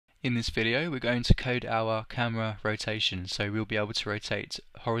In this video we're going to code our camera rotation, so we'll be able to rotate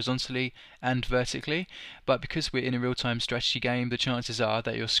horizontally and vertically, but because we're in a real-time strategy game, the chances are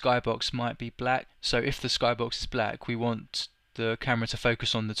that your skybox might be black. So if the skybox is black, we want the camera to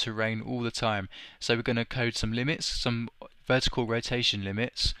focus on the terrain all the time. So we're going to code some limits, some vertical rotation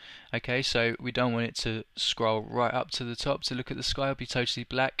limits. Okay, so we don't want it to scroll right up to the top to look at the sky, it'll be totally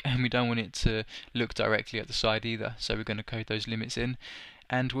black, and we don't want it to look directly at the side either. So we're going to code those limits in.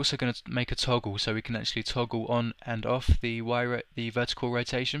 And we're also going to make a toggle, so we can actually toggle on and off the vertical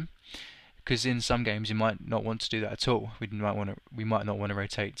rotation. Because in some games you might not want to do that at all. We might not want to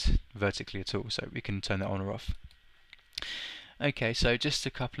rotate vertically at all, so we can turn that on or off. Okay, so just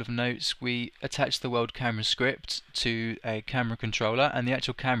a couple of notes. We attach the world camera script to a camera controller, and the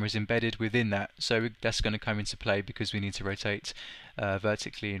actual camera is embedded within that. So that's going to come into play because we need to rotate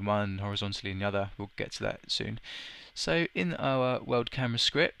vertically in one, horizontally in the other. We'll get to that soon. So in our world camera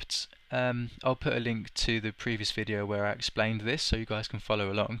script, I'll put a link to the previous video where I explained this so you guys can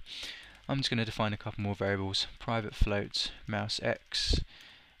follow along. I'm just going to define a couple more variables: private float mouse X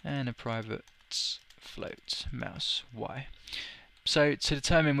and a private float mouse Y. So to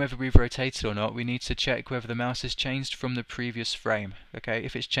determine whether we've rotated or not, we need to check whether the mouse has changed from the previous frame. Okay,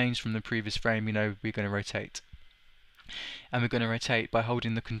 if it's changed from the previous frame, we know we're going to rotate. And we're going to rotate by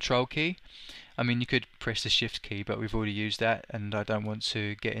holding the control key. I mean, you could press the shift key, but we've already used that and I don't want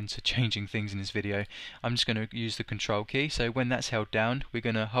to get into changing things in this video. I'm just going to use the control key. So when that's held down, we're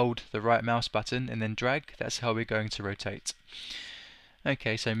going to hold the right mouse button and then drag. That's how we're going to rotate.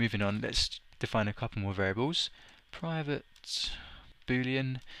 Okay, so moving on, let's define a couple more variables. Private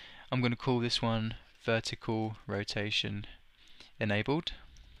boolean, I'm going to call this one vertical rotation enabled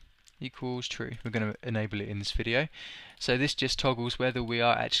equals true. We're going to enable it in this video. So this just toggles whether we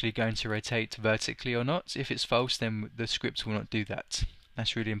are actually going to rotate vertically or not. If it's false, then the script will not do that.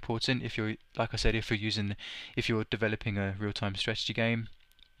 That's really important. If you're, like I said, if you're developing a real-time strategy game,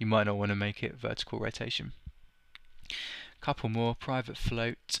 you might not want to make it vertical rotation. Couple more, private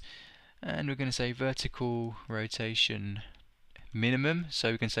float, and we're going to say vertical rotation minimum,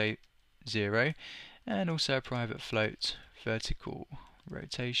 so we can say 0, and also a private float vertical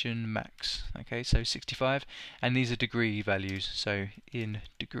rotation max. Okay, so 65, and these are degree values, so in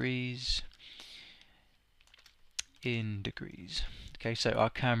degrees. Okay, so our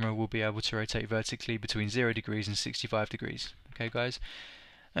camera will be able to rotate vertically between 0 degrees and 65 degrees. Okay guys?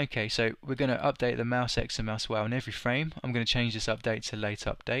 Okay, so we're going to update the mouse X and mouse Y on every frame. I'm going to change this update to late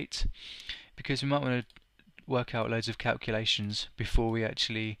update because we might want to work out loads of calculations before we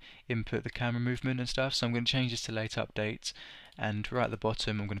actually input the camera movement and stuff. So I'm going to change this to late update, and right at the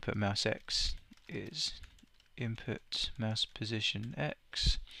bottom I'm going to put mouse X is input mouse position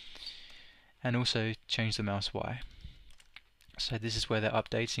X, and also change the mouse Y. So this is where they're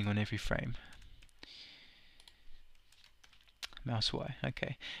updating on every frame. Mouse Y,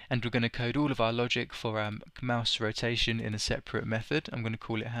 okay. And we're going to code all of our logic for our mouse rotation in a separate method. I'm going to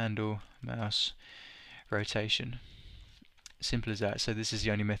call it handle mouse rotation. Simple as that. So this is the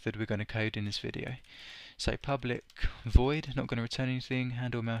only method we're going to code in this video. So public void, not going to return anything,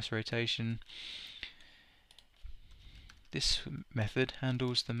 handle mouse rotation. This method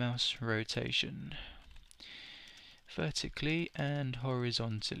handles the mouse rotation vertically and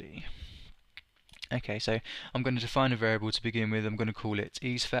horizontally. Okay, so I'm going to define a variable to begin with. I'm going to call it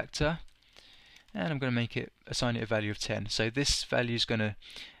ease factor, and I'm going to assign it a value of 10. So this value is going to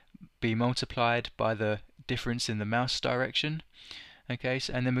be multiplied by the difference in the mouse direction. Okay,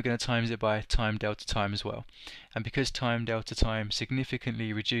 so, and then we're going to times it by time delta time as well. And because time delta time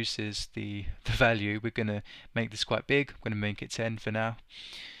significantly reduces the value, we're going to make this quite big. I'm going to make it 10 for now.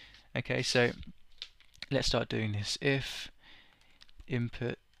 Okay, so let's start doing this. If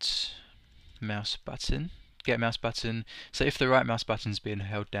input mouse button, get mouse button, so if the right mouse button's being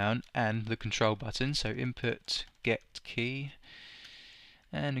held down and the control button, so input get key,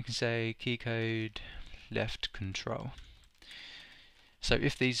 and we can say key code left control. So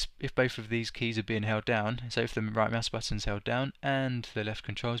if both of these keys are being held down, so if the right mouse button's held down and the left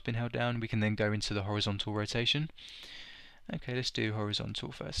control has been held down, we can then go into the horizontal rotation. Okay, let's do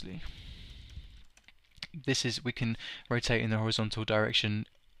horizontal firstly. We can rotate in the horizontal direction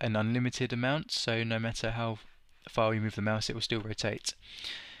an unlimited amount, so no matter how far we move the mouse it will still rotate,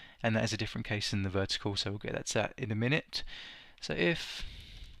 and that is a different case than the vertical, so we'll get that to that in a minute. So if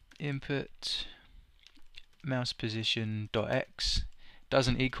input mouse position .x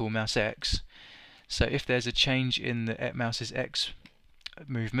doesn't equal mouse X, so if there's a change in the mouse's X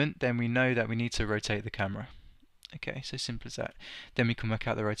movement, then we know that we need to rotate the camera. Okay, so simple as that. Then we can work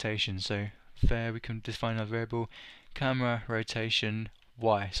out the rotation. So there we can define our variable camera rotation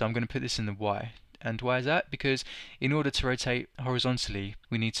Y. So I'm going to put this in the Y. And why is that? Because in order to rotate horizontally,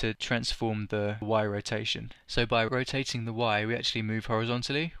 we need to transform the Y rotation. So by rotating the Y, we actually move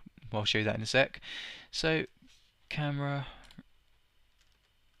horizontally. I'll show you that in a sec. So camera,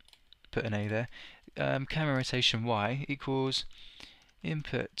 put an A there. Camera rotation Y equals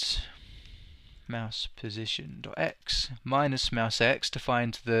input mouse position dot x minus mouse x to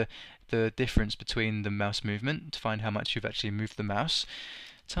find the difference between the mouse movement, to find how much you've actually moved the mouse,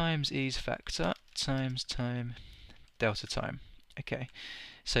 times ease factor times time delta time. Okay,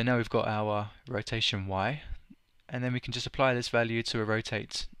 so now we've got our rotation y, and then we can just apply this value to a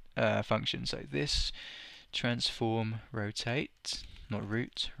rotate function. So this transform rotate, not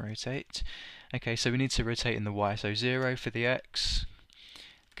root, rotate. Okay, so we need to rotate in the y, so 0 for the x,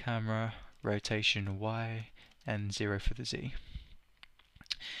 camera rotation y, and 0 for the z.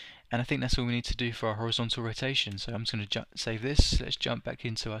 And I think that's all we need to do for our horizontal rotation. So I'm just going to save this. Let's jump back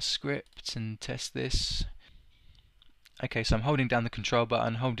into our script and test this. Okay, so I'm holding down the control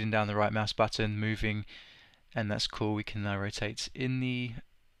button, holding down the right mouse button, moving, and that's cool. We can now rotate in the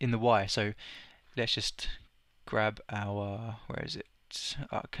Y. So let's just grab our, where is it?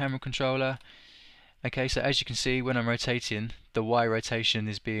 Our camera controller. Okay, so as you can see, when I'm rotating, the Y rotation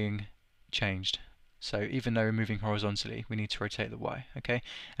is being changed. So even though we're moving horizontally, we need to rotate the Y. Okay,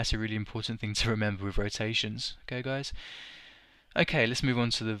 that's a really important thing to remember with rotations. Okay, guys. Okay, let's move on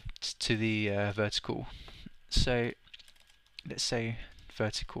to the vertical. So let's say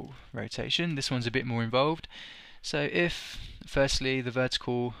vertical rotation. This one's a bit more involved. So if firstly the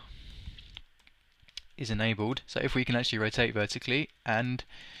vertical is enabled, so if we can actually rotate vertically, and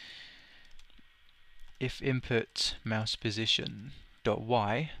if input mouse position dot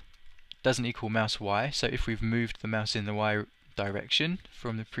y doesn't equal mouse y, so if we've moved the mouse in the y direction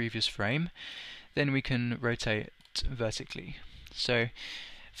from the previous frame, then we can rotate vertically. So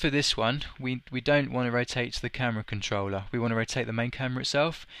for this one, we don't want to rotate the camera controller, we want to rotate the main camera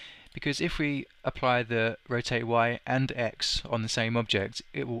itself, because if we apply the rotate y and x on the same object,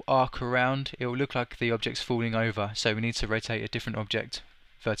 it will arc around, it will look like the object's falling over, so we need to rotate a different object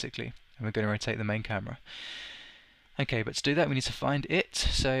vertically, and we're going to rotate the main camera. Okay, but to do that we need to find it,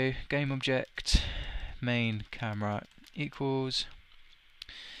 so game object main camera equals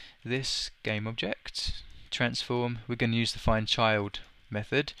this game object, transform, we're going to use the find child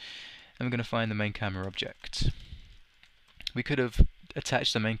method, and we're going to find the main camera object. We could have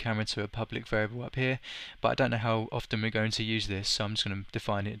attached the main camera to a public variable up here, but I don't know how often we're going to use this, so I'm just going to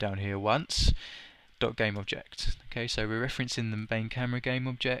define it down here once, dot game object. Okay, so we're referencing the main camera game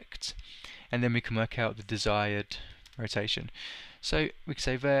object, and then we can work out the desired rotation. So we can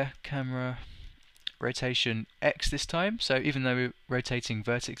say var camera rotation x this time, so even though we're rotating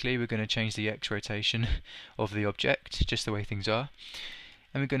vertically, we're going to change the x rotation of the object, just the way things are.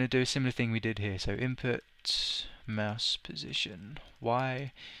 And we're going to do a similar thing we did here, so input mouse position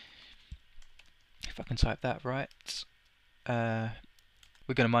y, if I can type that right,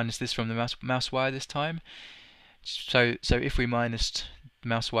 we're going to minus this from the mouse y this time. So if we minused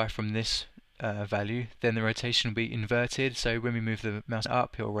mouse y from this value, then the rotation will be inverted, so when we move the mouse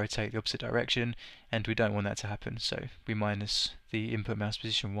up it will rotate the opposite direction, and we don't want that to happen, so we minus the input mouse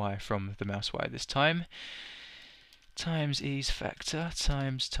position y from the mouse y this time, times ease factor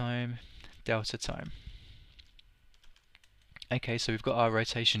times time delta time. Okay, so we've got our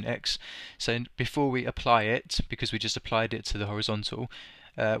rotation x, so before we apply it, because we just applied it to the horizontal,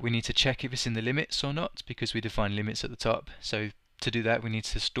 we need to check if it's in the limits or not, because we define limits at the top. So to do that we need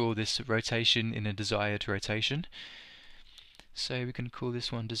to store this rotation in a desired rotation. So we can call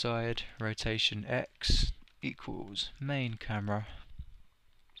this one desired rotation x equals main camera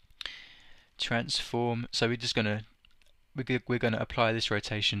transform. So we're going to apply this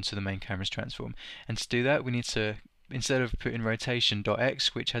rotation to the main camera's transform, and to do that we need to, instead of putting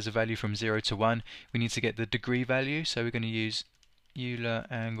rotation.x, which has a value from 0 to 1, we need to get the degree value, so we're going to use Euler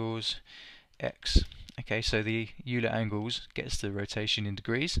angles x. Okay, so the Euler angles gets the rotation in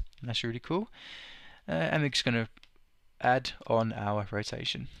degrees, and that's really cool. And we're just going to add on our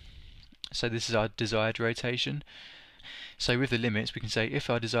rotation. So this is our desired rotation. So with the limits we can say if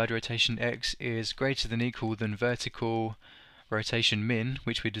our desired rotation x is greater than equal than vertical rotation min,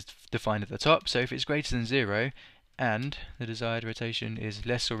 which we defined at the top, so if it's greater than 0 and the desired rotation is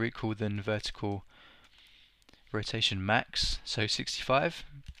less or equal than vertical rotation max, so 65.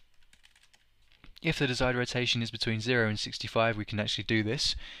 If the desired rotation is between 0 and 65, we can actually do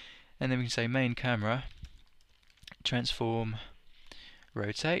this, and then we can say main camera transform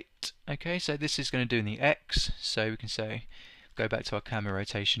rotate. Okay, so this is going to do in the x, so we can say go back to our camera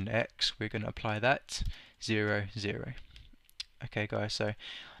rotation x, we're going to apply that 0 0. Okay guys, so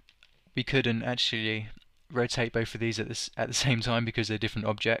we couldn't actually rotate both of these at the same time because they're different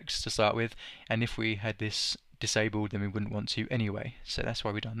objects to start with, and if we had this disabled then we wouldn't want to anyway, so that's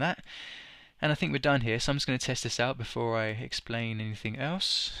why we've done that. And I think we're done here, so I'm just going to test this out before I explain anything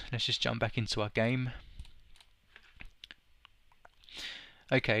else. Let's just jump back into our game.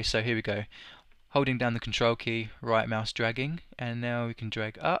 Okay, so here we go. Holding down the control key, right mouse dragging, and now we can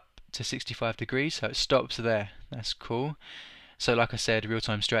drag up to 65 degrees, so it stops there. That's cool. So like I said,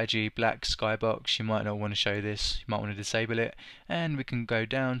 real-time strategy, black skybox, you might not want to show this, you might want to disable it, and we can go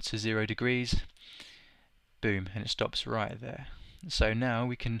down to 0 degrees, boom, and it stops right there. So now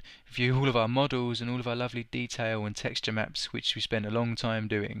we can view all of our models and all of our lovely detail and texture maps, which we spent a long time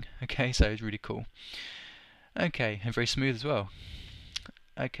doing. Okay, so it's really cool. Okay, and very smooth as well.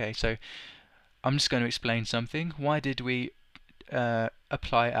 Okay, so I'm just going to explain something. Why did we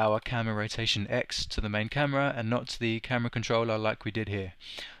apply our camera rotation X to the main camera and not to the camera controller like we did here?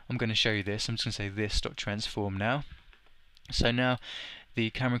 I'm going to show you this. I'm just going to say this.transform now. So now the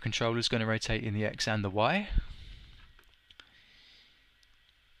camera controller is going to rotate in the X and the Y.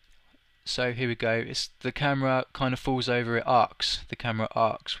 So here we go, it's the camera kind of falls over, it arcs, the camera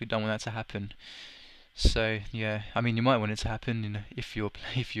arcs, we don't want that to happen. So yeah, I mean you might want it to happen, you know, if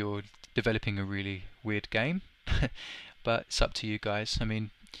you're developing a really weird game, but it's up to you guys. I mean,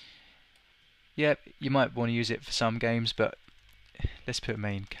 yeah, you might want to use it for some games, but let's put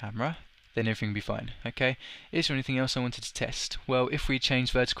main camera, then everything will be fine. Okay, is there anything else I wanted to test? Well, if we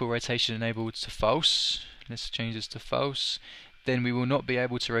change vertical rotation enabled to false, let's change this to false, then we will not be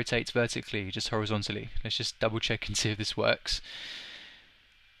able to rotate vertically, just horizontally. Let's just double check and see if this works.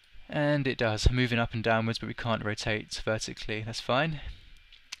 And it does, moving up and downwards, but we can't rotate vertically. That's fine.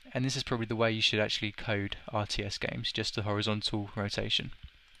 And this is probably the way you should actually code RTS games, just the horizontal rotation.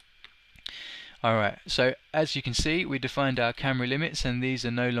 Alright, so as you can see, we defined our camera limits, and these are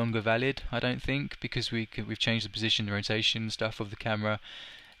no longer valid, I don't think, because we've changed the position, the rotation stuff of the camera,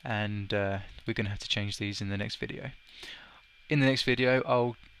 and we're going to have to change these in the next video. In the next video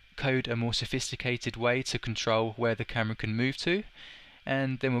I'll code a more sophisticated way to control where the camera can move to,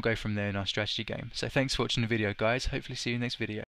 and then we'll go from there in our strategy game. So thanks for watching the video guys, hopefully see you in the next video.